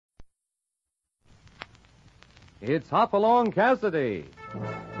It's Hopalong Cassidy.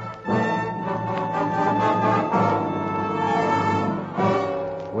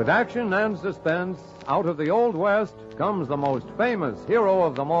 With action and suspense, out of the Old West comes the most famous hero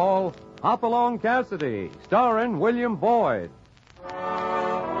of them all, Hopalong Cassidy, starring William Boyd.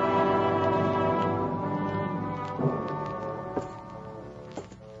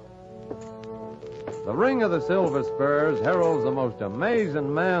 The ring of the Silver Spurs heralds the most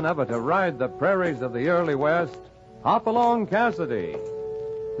amazing man ever to ride the prairies of the early West, Hopalong Cassidy.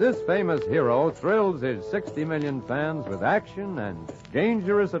 This famous hero thrills his 60 million fans with action and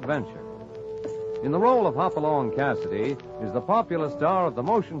dangerous adventure. In the role of Hopalong Cassidy is the popular star of the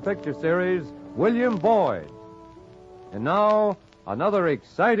motion picture series, William Boyd. And now, another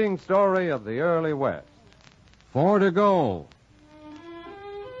exciting story of the early West. 4 to go.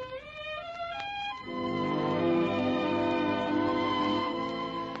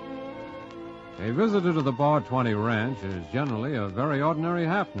 A visitor to the Bar 20 Ranch is generally a very ordinary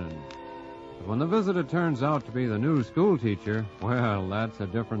happening. But when the visitor turns out to be the new school teacher, well, that's a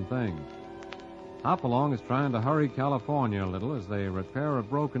different thing. Hopalong is trying to hurry California a little as they repair a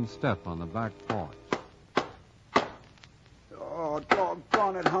broken step on the back porch. Oh,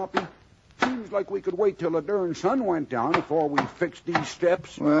 doggone it, Hoppy. Seems like we could wait till the darn sun went down before we fixed these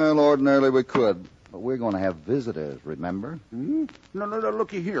steps. Well, ordinarily we could. But we're going to have visitors, remember? No,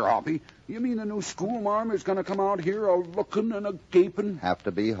 looky here, Hoppy. You mean the new schoolmarm is going to come out here a-looking and a-gaping? Have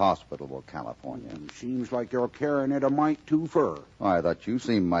to be hospitable, California. Seems like you're carrying it a mite too far. Why, I thought you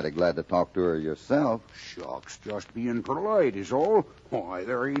seemed mighty glad to talk to her yourself. Shucks, just being polite is all. Why,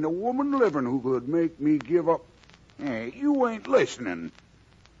 there ain't a woman living who could make me give up. Hey, you ain't listening.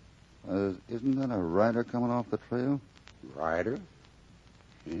 Isn't that a rider coming off the trail? Rider?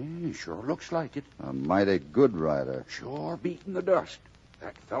 Yeah, sure looks like it. A mighty good rider. Sure beating the dust.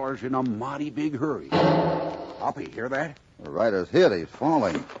 That feller's in a mighty big hurry. Hoppy, hear that? The rider's hit. He's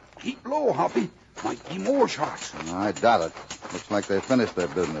falling. Keep low, Hoppy. Might be more shots. I doubt it. Looks like they finished their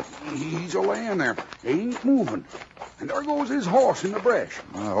business. He's a-laying there. Ain't moving. And there goes his horse in the brush.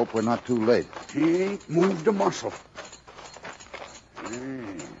 I hope we're not too late. He ain't moved a muscle.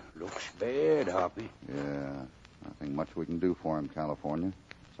 Looks bad, Hoppy. Yeah. Nothing much we can do for him, California.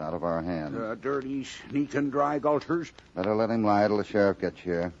 It's out of our hands. Dirty, sneaking dry gulchers. Better let him lie till the sheriff gets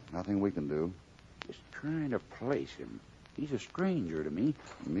here. Nothing we can do. Just trying to place him. He's a stranger to me.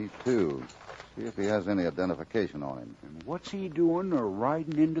 Me, too. See if he has any identification on him. And what's he doing or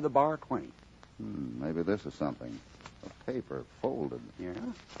riding into the Bar 20? Maybe this is something. A paper folded. Yeah?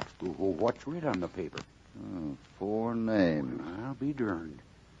 What's writ on the paper? 4 names. I'll be darned.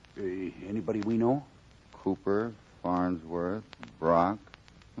 Anybody we know? Cooper, Farnsworth, Brock.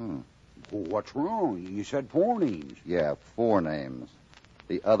 What's wrong? You said 4 names. Yeah, 4 names.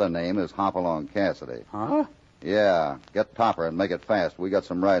 The other name is Hopalong Cassidy. Huh? Yeah, get Topper and make it fast. We got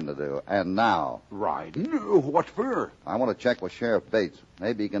some riding to do. And now. Riding? What for? I want to check with Sheriff Bates.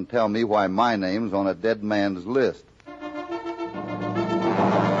 Maybe he can tell me why my name's on a dead man's list.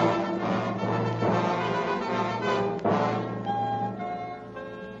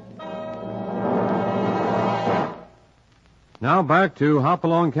 Now back to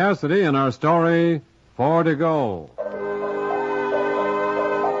Hopalong Cassidy and our story, 4 to go.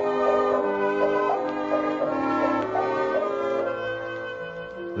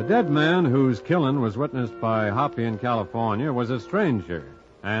 The dead man whose killing was witnessed by Hoppy in California was a stranger,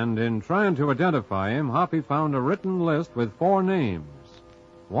 and in trying to identify him, Hoppy found a written list with 4 names,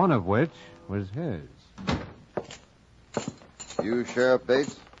 one of which was his. You, Sheriff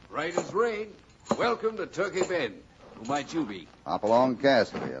Bates? Right as rain. Welcome to Turkey Bend. Who might you be? Hopalong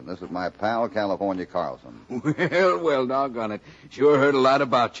Cassidy, and this is my pal, California Carlson. Well, doggone it. Sure heard a lot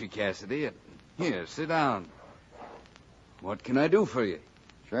about you, Cassidy. Here, sit down. What can I do for you?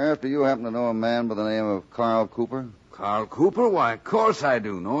 Sheriff, do you happen to know a man by the name of Carl Cooper? Carl Cooper? Why, of course I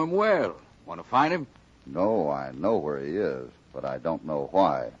do. Know him well. Want to find him? No, I know where he is, but I don't know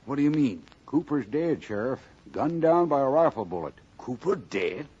why. What do you mean? Cooper's dead, Sheriff. Gunned down by a rifle bullet. Cooper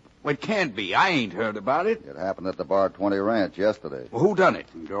dead? Well, it can't be. I ain't heard about it. It happened at the Bar 20 Ranch yesterday. Well, who done it?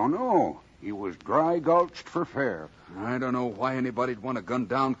 Don't know. He was dry gulched for fair. I don't know why anybody'd want to gun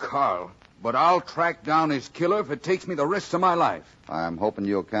down Carl, but I'll track down his killer if it takes me the rest of my life. I'm hoping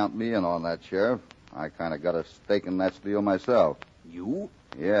you'll count me in on that, Sheriff. I kind of got a stake in that deal myself. You?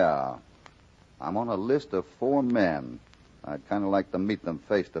 Yeah. I'm on a list of 4 men. I'd kind of like to meet them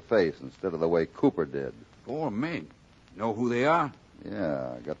face to face instead of the way Cooper did. 4 men? Know who they are?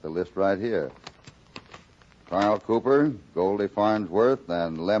 Yeah, I got the list right here. Carl Cooper, Goldie Farnsworth,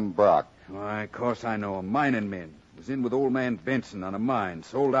 and Lem Brock. Why, of course I know him. Mining men. Was in with old man Benson on a mine.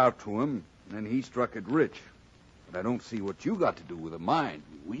 Sold out to him, and then he struck it rich. But I don't see what you got to do with a mine.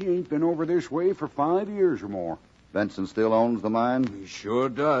 We ain't been over this way for 5 years or more. Benson still owns the mine? He sure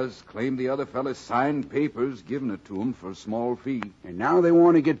does. Claimed the other fellas signed papers giving it to him for a small fee. And now they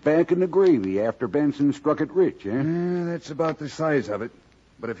want to get back in the gravy after Benson struck it rich, eh? Yeah, that's about the size of it.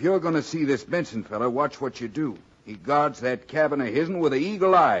 But if you're going to see this Benson fella, watch what you do. He guards that cabin of his'n with an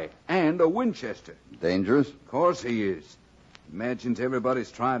eagle eye and a Winchester. Dangerous? Of course he is. Imagines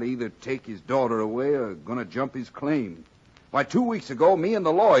everybody's trying to either take his daughter away or going to jump his claim. Why, 2 weeks ago, me and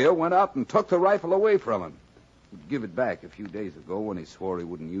the lawyer went out and took the rifle away from him. He'd give it back a few days ago when he swore he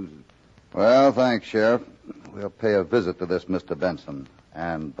wouldn't use it. Well, thanks, Sheriff. We'll pay a visit to this Mr. Benson.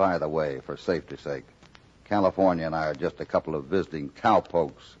 And by the way, for safety's sake, California and I are just a couple of visiting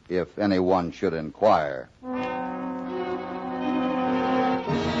cowpokes, if anyone should inquire.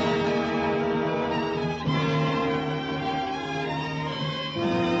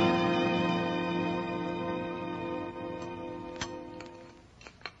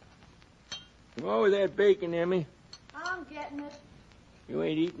 Come on with that bacon, Emmy. I'm getting it. You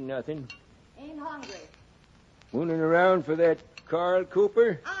ain't eating nothing. Ain't hungry. Mooning around for that Carl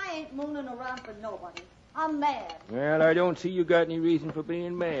Cooper? I ain't mooning around for nobody. I'm mad. Well, I don't see you got any reason for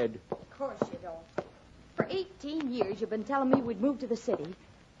being mad. Of course you don't. For 18 years, you've been telling me we'd move to the city,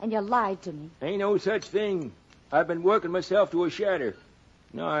 and you lied to me. Ain't no such thing. I've been working myself to a shatter.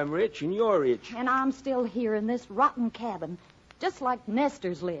 Now I'm rich and you're rich. And I'm still here in this rotten cabin, just like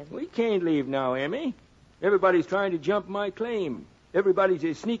Nestor's lived. We can't leave now, Emmy. Everybody's trying to jump my claim. Everybody's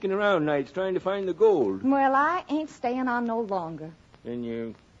just sneaking around nights trying to find the gold. Well, I ain't staying on no longer. And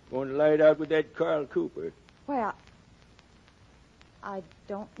you going to light out with that Carl Cooper? Well, I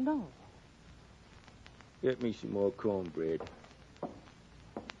don't know. Get me some more cornbread.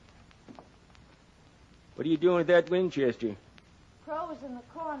 What are you doing with that Winchester? Crow's in the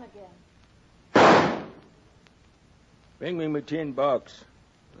corn again. Bring me my tin box.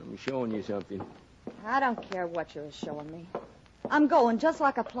 I'm showing you something. I don't care what you're showing me. I'm going just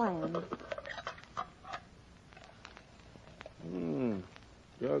like I planned.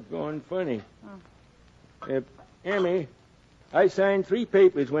 Doggone funny. Emmy, I signed 3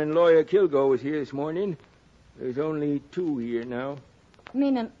 papers when Lawyer Kilgore was here this morning. There's only 2 here now.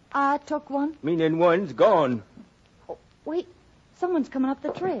 Meaning I took one? Meaning one's gone. Oh, wait, someone's coming up the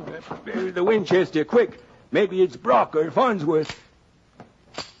trail. Bury the Winchester, quick. Maybe it's Brock or Farnsworth.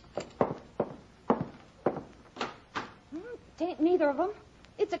 Tain't neither of them.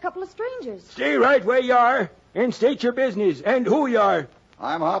 It's a couple of strangers. Stay right where you are and state your business and who you are.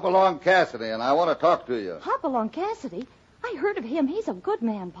 I'm Hopalong Cassidy, and I want to talk to you. Hopalong Cassidy? I heard of him. He's a good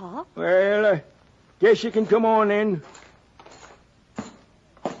man, Pa. Well, guess you can come on in.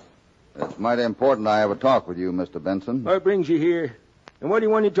 It's mighty important I have a talk with you, Mr. Benson. What brings you here? And what do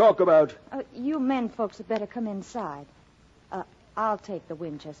you want to talk about? You men folks had better come inside. I'll take the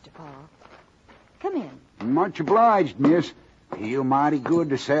Winchester, Pa. Come in. Much obliged, miss. Feel mighty good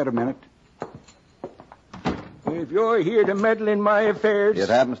to set a minute. If you're here to meddle in my affairs... It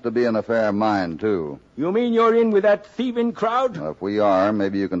happens to be an affair of mine, too. You mean you're in with that thieving crowd? Well, if we are,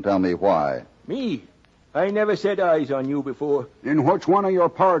 maybe you can tell me why. Me? I never set eyes on you before. Then what's one of your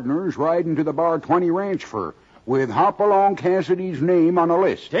partners riding to the Bar 20 ranch for, with Hopalong Cassidy's name on a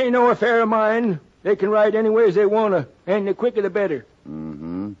list? It ain't no affair of mine. They can ride anywhere they want to, and the quicker the better.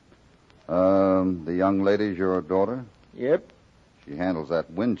 Mm-hmm. The young lady's your daughter? Yep. She handles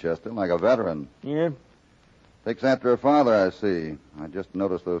that Winchester like a veteran. Yeah. Takes after her father, I see. I just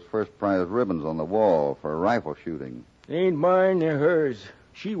noticed those first prize ribbons on the wall for rifle shooting. They ain't mine, they're hers.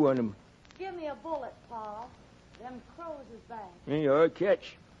 She won them. Give me a bullet, Pa. Them crows is back. Hey, you're a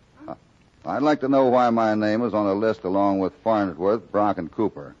catch. I'd like to know why my name is on a list along with Farnsworth, Brock, and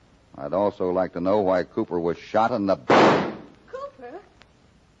Cooper. I'd also like to know why Cooper was shot in the back. Cooper?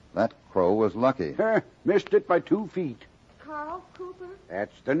 That crow was lucky. Missed it by 2 feet. Carl Cooper?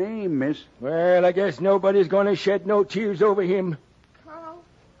 That's the name, miss. Well, I guess nobody's going to shed no tears over him. Carl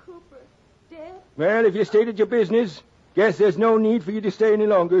Cooper dead? Well, if you stated your business, guess there's no need for you to stay any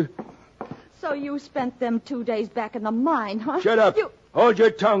longer. So you spent them 2 days back in the mine, huh? Shut up. Hold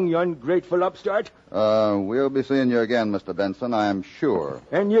your tongue, you ungrateful upstart. We'll be seeing you again, Mr. Benson, I'm sure.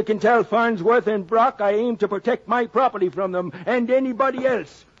 And you can tell Farnsworth and Brock I aim to protect my property from them and anybody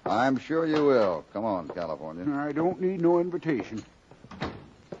else. I'm sure you will. Come on, California. I don't need no invitation.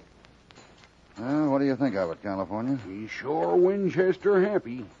 Well, what do you think of it, California? He's sure Winchester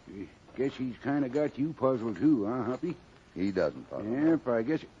happy. Guess he's kind of got you puzzled, too, huh, Hoppy? He doesn't puzzle me. Yep, I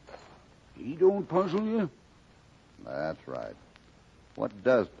guess he don't puzzle you. That's right. What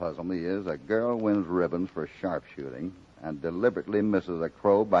does puzzle me is a girl wins ribbons for sharpshooting and deliberately misses a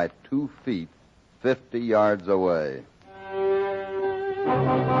crow by 2 feet 50 yards away.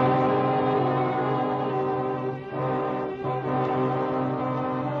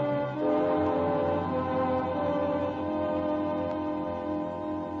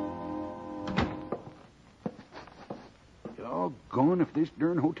 Doggone if this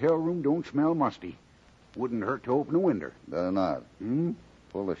darn hotel room don't smell musty. Wouldn't hurt to open a window. Better not. Hmm?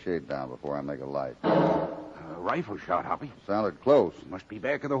 Pull the shade down before I make a light. A rifle shot, Hoppy. Sounded close. Must be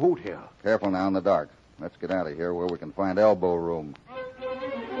back of the hotel. Careful now in the dark. Let's get out of here where we can find elbow room.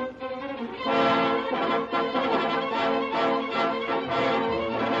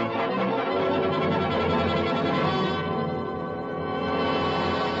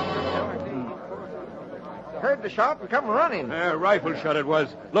 Heard the shot and come running. Rifle shot it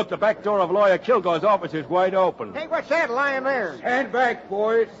was. Look, the back door of Lawyer Kilgore's office is wide open. Hey, what's that lying there? Stand back,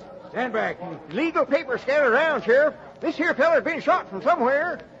 boys. Stand back. Legal papers scattered around, Sheriff. This here feller's been shot from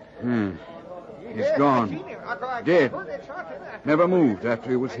somewhere. He's gone. Dead. Never moved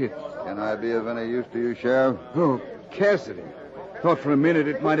after he was hit. Can I be of any use to you, Sheriff? Oh, Cassidy. Thought for a minute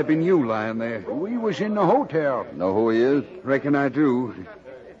it might have been you lying there. We was in the hotel. Know who he is? Reckon I do.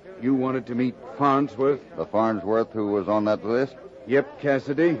 You wanted to meet Farnsworth? The Farnsworth who was on that list? Yep,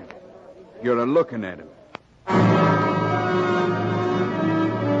 Cassidy. You're a-looking at him.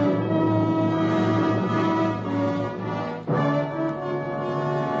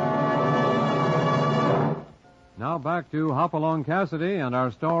 Now back to Hopalong Cassidy and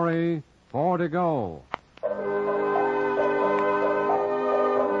our story, 4 to Go.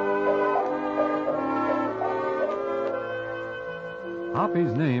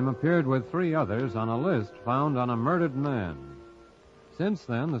 Hoppy's name appeared with 3 others on a list found on a murdered man. Since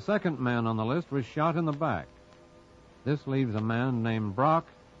then, the second man on the list was shot in the back. This leaves a man named Brock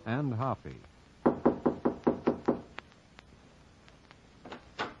and Hoppy.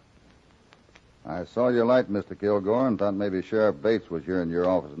 I saw your light, Mr. Kilgore, and thought maybe Sheriff Bates was here in your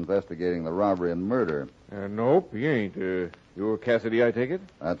office investigating the robbery and murder. Nope, he ain't. You're Cassidy, I take it?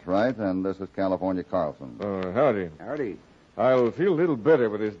 That's right, and this is California Carlson. Howdy. Howdy. I'll feel a little better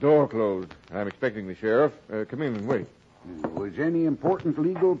with this door closed. I'm expecting the sheriff. Come in and wait. Was any important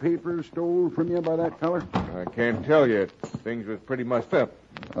legal papers stole from you by that feller? I can't tell yet. Things was pretty mussed up.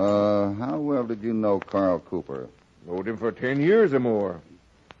 How well did you know Carl Cooper? Knowed him for 10 years or more.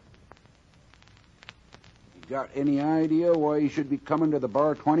 You got any idea why he should be coming to the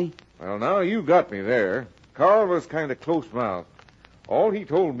bar 20? Well, now you got me there. Carl was kind of close-mouthed. All he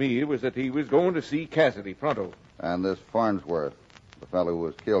told me was that he was going to see Cassidy pronto. And this Farnsworth, the fellow who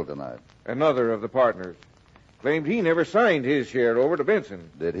was killed tonight. Another of the partners. Claimed he never signed his share over to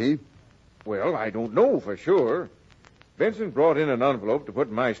Benson. Did he? Well, I don't know for sure. Benson brought in an envelope to put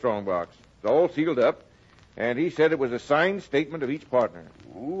in my strongbox. It's all sealed up, and he said it was a signed statement of each partner.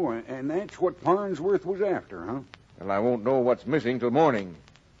 Oh, and that's what Farnsworth was after, huh? Well, I won't know what's missing till morning.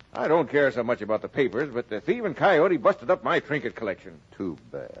 I don't care so much about the papers, but the thieving coyote busted up my trinket collection. Too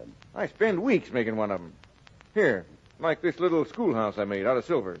bad. I spend weeks making one of them. Here, like this little schoolhouse I made out of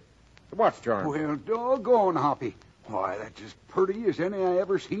silver. The watch charm. Well, doggone, Hoppy. Why, that's as pretty as any I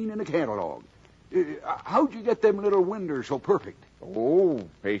ever seen in a catalog. How'd you get them little windows so perfect? Oh,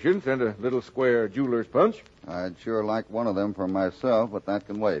 patience and a little square jeweler's punch. I'd sure like one of them for myself, but that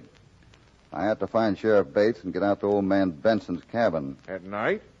can wait. I have to find Sheriff Bates and get out to old man Benson's cabin. At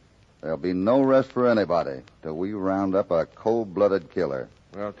night? There'll be no rest for anybody till we round up a cold-blooded killer.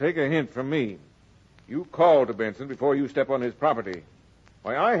 Well, take a hint from me. You call to Benson before you step on his property.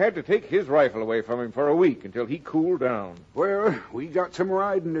 Why, I had to take his rifle away from him for a week until he cooled down. Well, we got some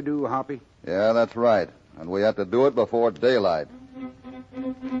riding to do, Hoppy. Yeah, that's right. And we have to do it before daylight.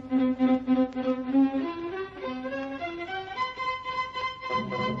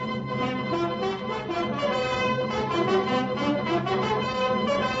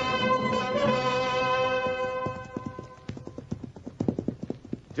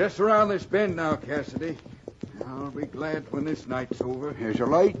 Just around this bend now, Cassidy. I'll be glad when this night's over. There's a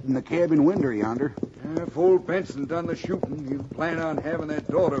light in the cabin window yonder. If old Benson done the shooting, you plan on having that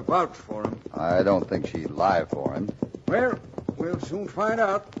daughter vouch for him. I don't think she'd lie for him. Well, we'll soon find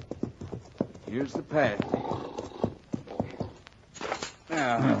out. Here's the path.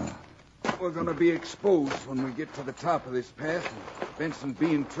 Now, we're going to be exposed when we get to the top of this path. And Benson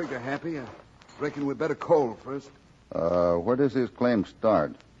being trigger happy, I reckon we better call first. Where does his claim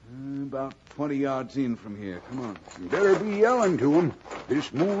start? About 20 yards in from here. Come on. You better be yelling to him.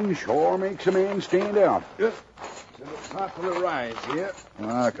 This moon sure makes a man stand out. Yep. To the top of the rise here.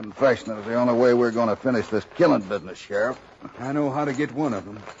 Confession is the only way we're going to finish this killing business, Sheriff. I know how to get one of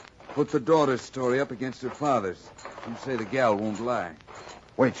them. Put the daughter's story up against her father's. You say the gal won't lie.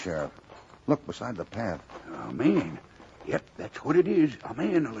 Wait, Sheriff. Look, beside the path. A man. Yep, that's what it is. A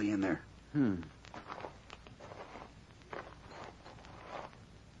man laying there.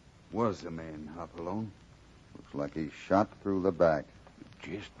 Was a man, Hopalong. Looks like he's shot through the back.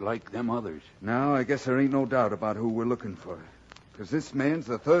 Just like them others. Now, I guess there ain't no doubt about who we're looking for. Because this man's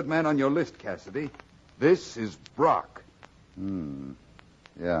the third man on your list, Cassidy. This is Brock.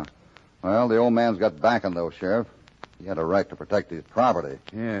 Yeah. Well, the old man's got backing, though, Sheriff. He had a right to protect his property.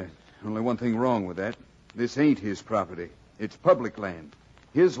 Yeah, only one thing wrong with that. This ain't his property. It's public land.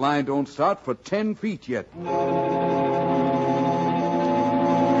 His line don't start for 10 feet yet.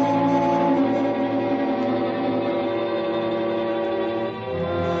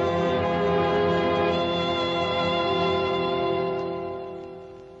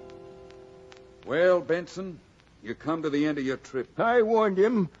 Well, Benson, you come to the end of your trip. I warned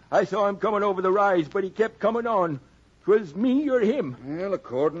him. I saw him coming over the rise, but he kept coming on. 'Twas me or him. Well,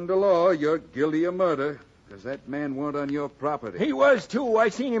 according to law, you're guilty of murder, because that man weren't on your property. He was, too. I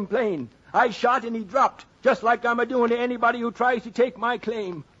seen him plain. I shot and he dropped, just like I'm a-doing to anybody who tries to take my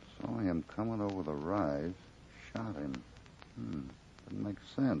claim. Saw him coming over the rise. Shot him. Doesn't make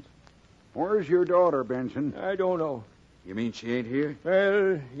sense. Where's your daughter, Benson? I don't know. You mean she ain't here?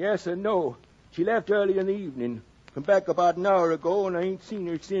 Well, yes and no. She left early in the evening. Come back about an hour ago, and I ain't seen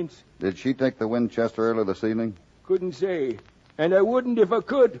her since. Did she take the Winchester early this evening? Couldn't say. And I wouldn't if I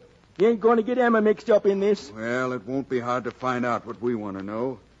could. You ain't going to get Emma mixed up in this. Well, it won't be hard to find out what we want to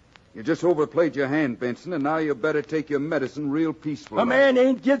know. You just overplayed your hand, Benson, and now you better take your medicine real peaceful. A man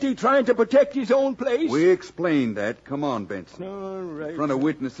ain't guilty trying to protect his own place. We explained that. Come on, Benson. All right. In front of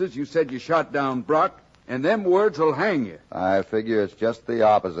witnesses, you said you shot down Brock, and them words will hang you. I figure it's just the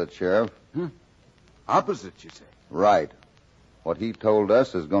opposite, Sheriff. Opposite, you say? Right. What he told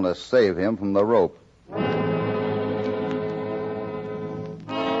us is going to save him from the rope.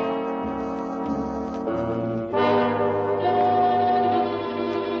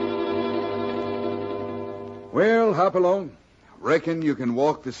 Well, Hopalong, reckon you can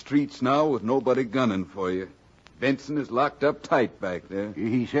walk the streets now with nobody gunning for you. Benson is locked up tight back there.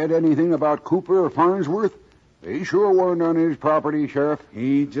 He said anything about Cooper or Farnsworth? They sure weren't on his property, Sheriff.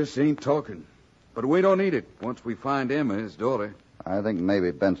 He just ain't talking. But we don't need it once we find Emma, his daughter. I think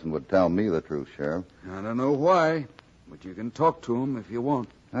maybe Benson would tell me the truth, Sheriff. I don't know why, but you can talk to him if you want.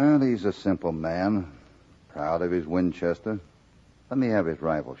 Well, he's a simple man. Proud of his Winchester. Let me have his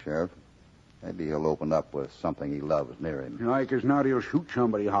rifle, Sheriff. Maybe he'll open up with something he loves near him. Like as not, he'll shoot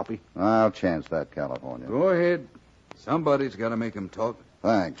somebody, Hoppy. I'll chance that, California. Go ahead. Somebody's got to make him talk.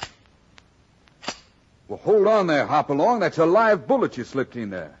 Thanks. Well, hold on there, Hopalong. That's a live bullet you slipped in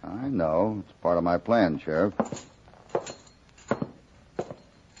there. I know. It's part of my plan, Sheriff.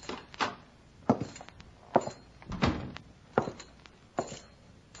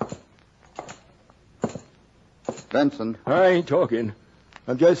 Benson. I ain't talking.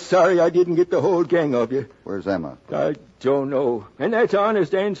 I'm just sorry I didn't get the whole gang of you. Where's Emma? I don't know. And that's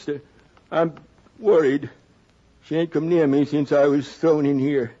honest answer. I'm worried. She ain't come near me since I was thrown in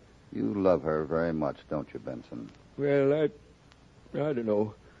here. You love her very much, don't you, Benson? Well, I don't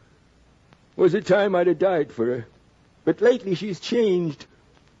know. Was a time I'd have died for her. But lately she's changed.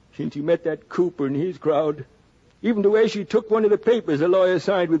 Since he met that Cooper and his crowd. Even the way she took one of the papers the lawyer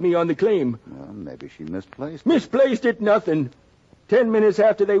signed with me on the claim. Well, maybe she misplaced it. Misplaced it, nothing. 10 minutes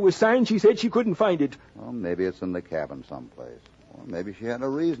after they were signed, she said she couldn't find it. Well, maybe it's in the cabin someplace. Or maybe she had a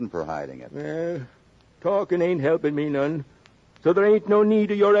reason for hiding it. Well, talking ain't helping me none. So there ain't no need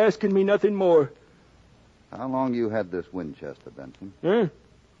of your asking me nothing more. How long you had this Winchester, Benson? Huh?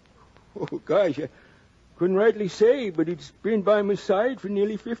 Oh, gosh, I couldn't rightly say, but it's been by my side for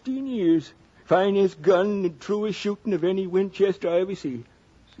nearly 15 years. Finest gun and truest shooting of any Winchester I ever see.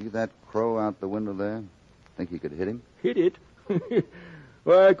 See that crow out the window there? Think you could hit him? Hit it?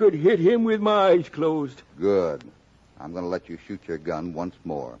 Well, I could hit him with my eyes closed. Good. I'm going to let you shoot your gun once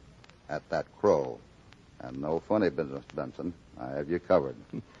more at that crow. And no funny business, Benson. I have you covered.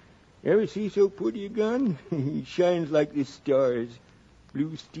 Ever see so pretty a gun? It shines like the stars.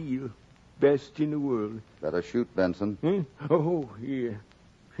 Blue steel. Best in the world. Better shoot, Benson. Huh? Oh, here.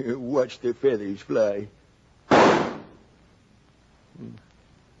 Watch the feathers fly.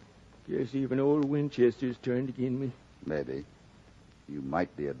 Guess even old Winchester's turned again me. Maybe. You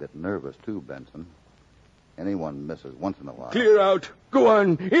might be a bit nervous, too, Benson. Anyone misses once in a while. Clear out. Go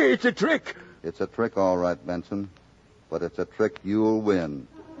on. It's a trick. It's a trick, all right, Benson. But it's a trick you'll win.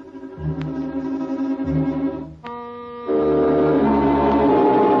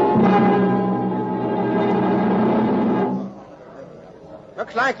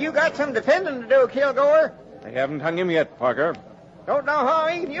 Looks like you got some defending to do, Kilgore. They haven't hung him yet, Parker. Don't know how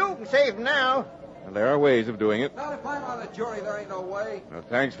even you can save him now. And there are ways of doing it. Not if I'm on the jury, there ain't no way. Well,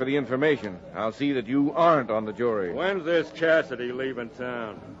 thanks for the information. I'll see that you aren't on the jury. When's this Cassidy leaving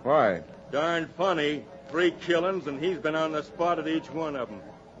town? Why? Darn funny. 3 killings, and he's been on the spot at each one of them.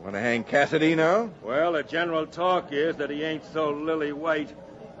 Want to hang Cassidy now? Well, the general talk is that he ain't so lily-white.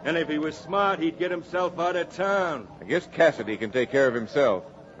 And if he was smart, he'd get himself out of town. I guess Cassidy can take care of himself.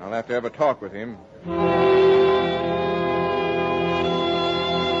 I'll have to have a talk with him.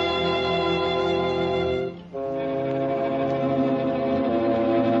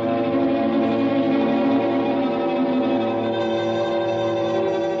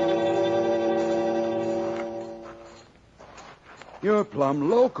 You're plumb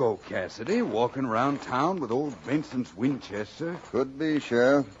loco, Cassidy, walking around town with old Benson's Winchester. Could be,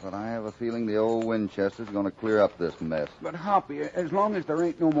 Sheriff, but I have a feeling the old Winchester's going to clear up this mess. But, Hoppy, as long as there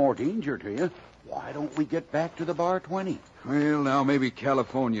ain't no more danger to you, why don't we get back to the Bar 20? Well, now maybe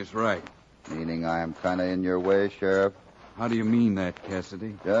California's right. Meaning I am kind of in your way, Sheriff? How do you mean that,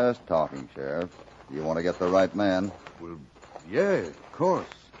 Cassidy? Just talking, Sheriff. You want to get the right man? Well, yeah, of course.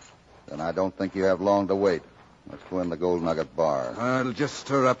 Then I don't think you have long to wait. Let's go in the Gold Nugget Bar. It'll just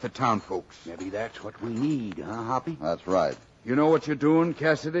stir up the town folks. Maybe that's what we need, huh, Hoppy? That's right. You know what you're doing,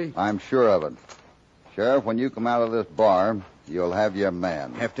 Cassidy? I'm sure of it. Sheriff, when you come out of this bar, you'll have your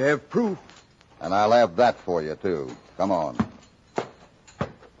man. Have to have proof. And I'll have that for you, too. Come on.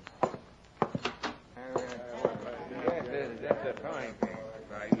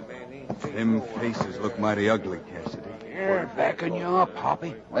 Them faces look mighty ugly, Cassidy. We're backing you up,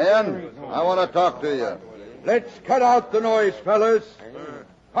 Hoppy. Men, I want to talk to you. Let's cut out the noise, fellas.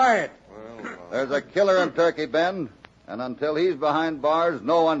 Quiet. There's a killer in Turkey Bend, and until he's behind bars,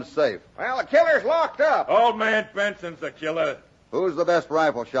 no one's safe. Well, the killer's locked up. Old man Benson's the killer. Who's the best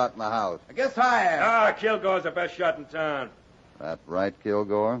rifle shot in the house? I guess I am. Kilgore's the best shot in town. That right,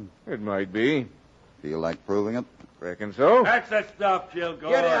 Kilgore? It might be. Feel like proving it? Reckon so. That's the stuff, Kilgore.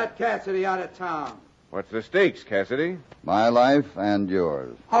 Get that Cassidy out of town. What's the stakes, Cassidy? My life and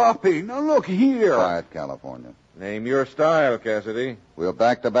yours. Hoppy, now look here. Quiet, California. Name your style, Cassidy. We'll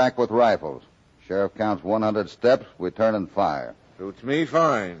back to back with rifles. Sheriff counts 100 steps, we turn and fire. Suits me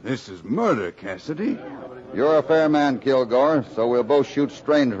fine. This is murder, Cassidy. You're a fair man, Kilgore, so we'll both shoot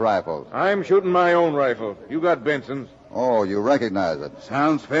strange rifles. I'm shooting my own rifle. You got Benson's. Oh, you recognize it.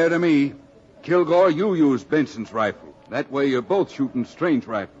 Sounds fair to me. Kilgore, you use Benson's rifle. That way you're both shooting strange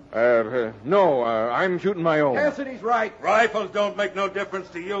rifles. No, I'm shooting my own. Cassidy's right. Rifles don't make no difference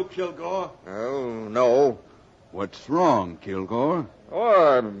to you, Kilgore. Oh, no. What's wrong, Kilgore?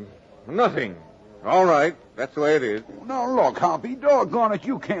 Oh, nothing. All right. That's the way it is. Now, look, Hoppy, doggone it,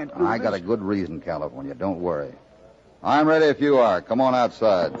 you can't do I this. got a good reason, California. Don't worry. I'm ready if you are. Come on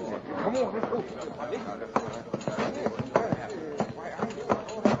outside. Come on, let's go.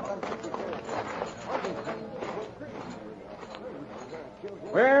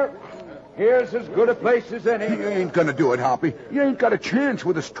 Well, here's as good a place as any. You ain't gonna do it, Hoppy. You ain't got a chance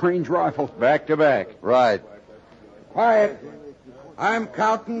with a strange rifle. Back to back. Right. Quiet. I'm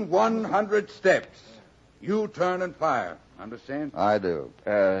counting 100 steps. You turn and fire. Understand? I do.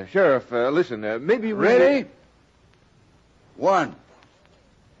 Sheriff, listen, maybe we... Ready? 1,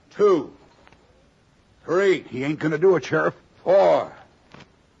 2, 3, He ain't gonna do it, Sheriff. 4,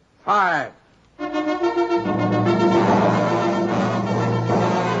 5.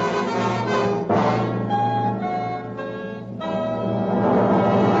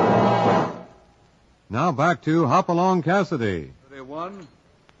 Now back to Hopalong Cassidy. 31,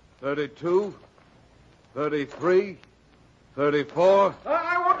 32, 33, 34.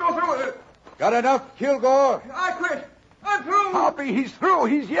 I won't go through it. Got enough, Kilgore? I quit. I'm through. Hoppy, he's through.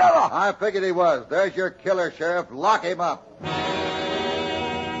 He's yellow. I figured he was. There's your killer, Sheriff. Lock him up.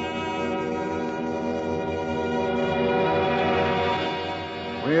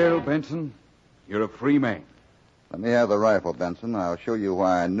 Well, Benson, you're a free man. Let me have the rifle, Benson. I'll show you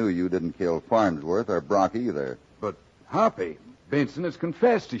why I knew you didn't kill Farnsworth or Brock either. But, Hoppy, Benson has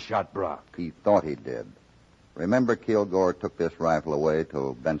confessed he shot Brock. He thought he did. Remember Kilgore took this rifle away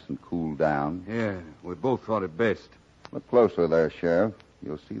till Benson cooled down? Yeah, we both thought it best. Look closer there, Sheriff.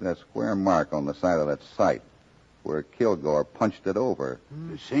 You'll see that square mark on the side of that sight where Kilgore punched it over.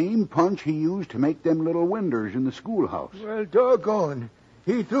 The same punch he used to make them little windows in the schoolhouse. Well, doggone.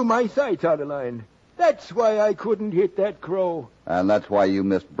 He threw my sights out of line. That's why I couldn't hit that crow. And that's why you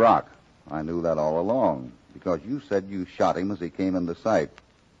missed Brock. I knew that all along, because you said you shot him as he came into sight.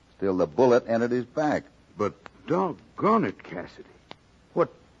 Still, the bullet entered his back. But doggone it, Cassidy.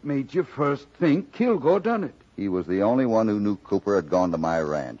 What made you first think Kilgore done it? He was the only one who knew Cooper had gone to my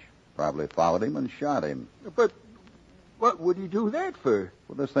ranch. Probably followed him and shot him. But What would he do that for?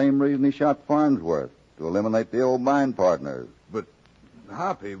 For the same reason he shot Farnsworth, to eliminate the old mine partners. But,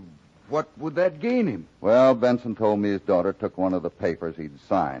 Hoppy, what would that gain him? Well, Benson told me his daughter took one of the papers he'd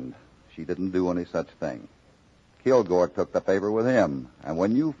signed. She didn't do any such thing. Kilgore took the paper with him, and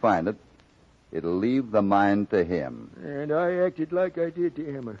when you find it, it'll leave the mine to him. And I acted like I did to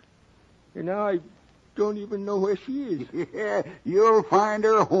Emma. And now I don't even know where she is. Yeah, you'll find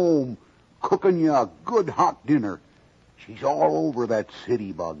her home, cooking you a good hot dinner. She's all over that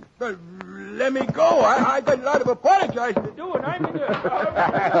city bug. But let me go. I got a lot of apologizing to do, and I'm in the...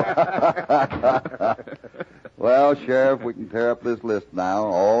 Well, Sheriff, we can tear up this list now.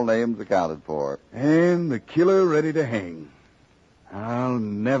 All names accounted for. And the killer ready to hang. I'll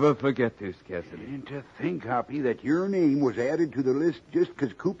never forget this, Cassidy. And to think, Hoppy, that your name was added to the list just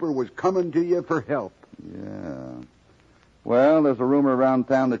because Cooper was coming to you for help. Yeah. Well, there's a rumor around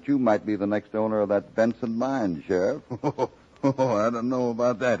town that you might be the next owner of that Benson mine, Sheriff. I don't know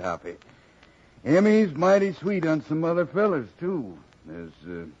about that, Hoppy. Emmy's mighty sweet on some other fellers, too. There's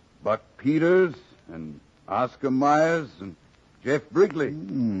Buck Peters and Oscar Myers and Jeff Brigley.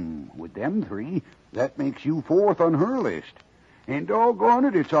 With them three, that makes you fourth on her list. And doggone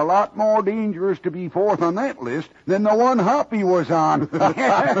it, it's a lot more dangerous to be fourth on that list than the one Hoppy was on.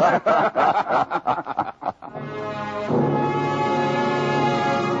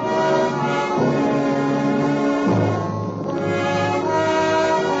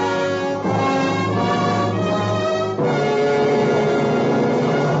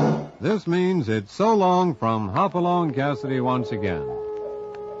 This means it's so long from Hopalong Cassidy once again.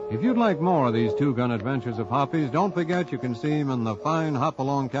 If you'd like more of these two-gun adventures of Hoppy's, don't forget you can see him in the fine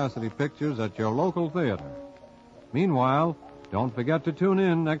Hopalong Cassidy pictures at your local theater. Meanwhile, don't forget to tune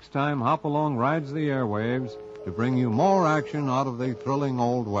in next time Hopalong rides the airwaves to bring you more action out of the thrilling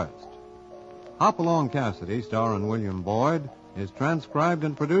Old West. Hopalong Cassidy, starring William Boyd, is transcribed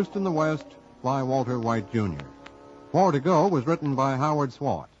and produced in the West by Walter White, Jr. Four to Go was written by Howard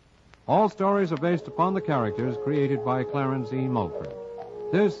Swart. All stories are based upon the characters created by Clarence E. Mulford.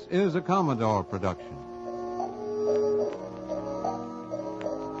 This is a Commodore production.